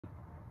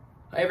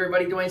Hi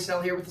everybody, Dwayne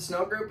Snell here with the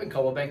Snell Group and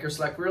Coldwell Banker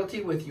Select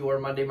Realty with your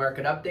Monday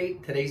market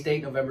update. Today's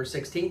date, November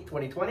 16th,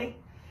 2020.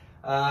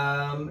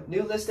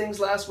 New listings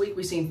last week,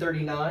 we seen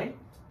 39.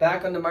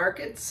 Back on the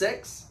market,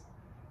 6.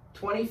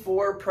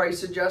 24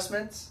 price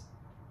adjustments.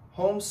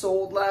 Homes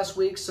sold last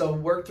week, so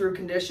work through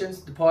conditions,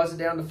 deposit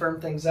down to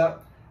firm things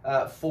up,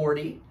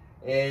 40.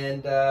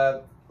 And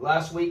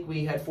last week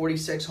we had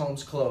 46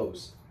 homes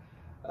closed.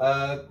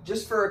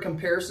 Just for a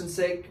comparison's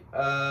sake,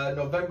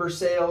 November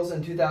sales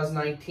in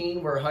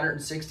 2019 were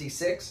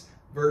 166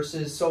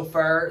 versus so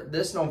far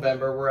this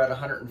November we're at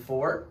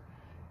 104.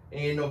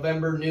 In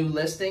November, new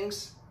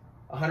listings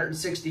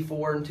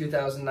 164 in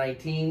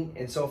 2019,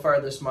 and so far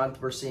this month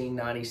we're seeing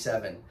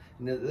 97.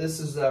 This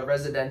is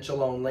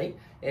residential only,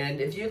 and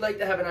if you'd like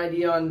to have an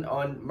idea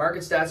on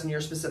market stats in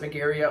your specific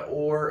area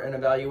or an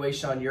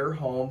evaluation on your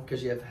home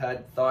because you have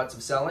had thoughts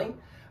of selling,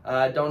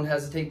 don't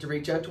hesitate to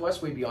reach out to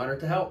us. We'd be honored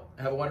to help.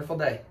 Have a wonderful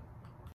day.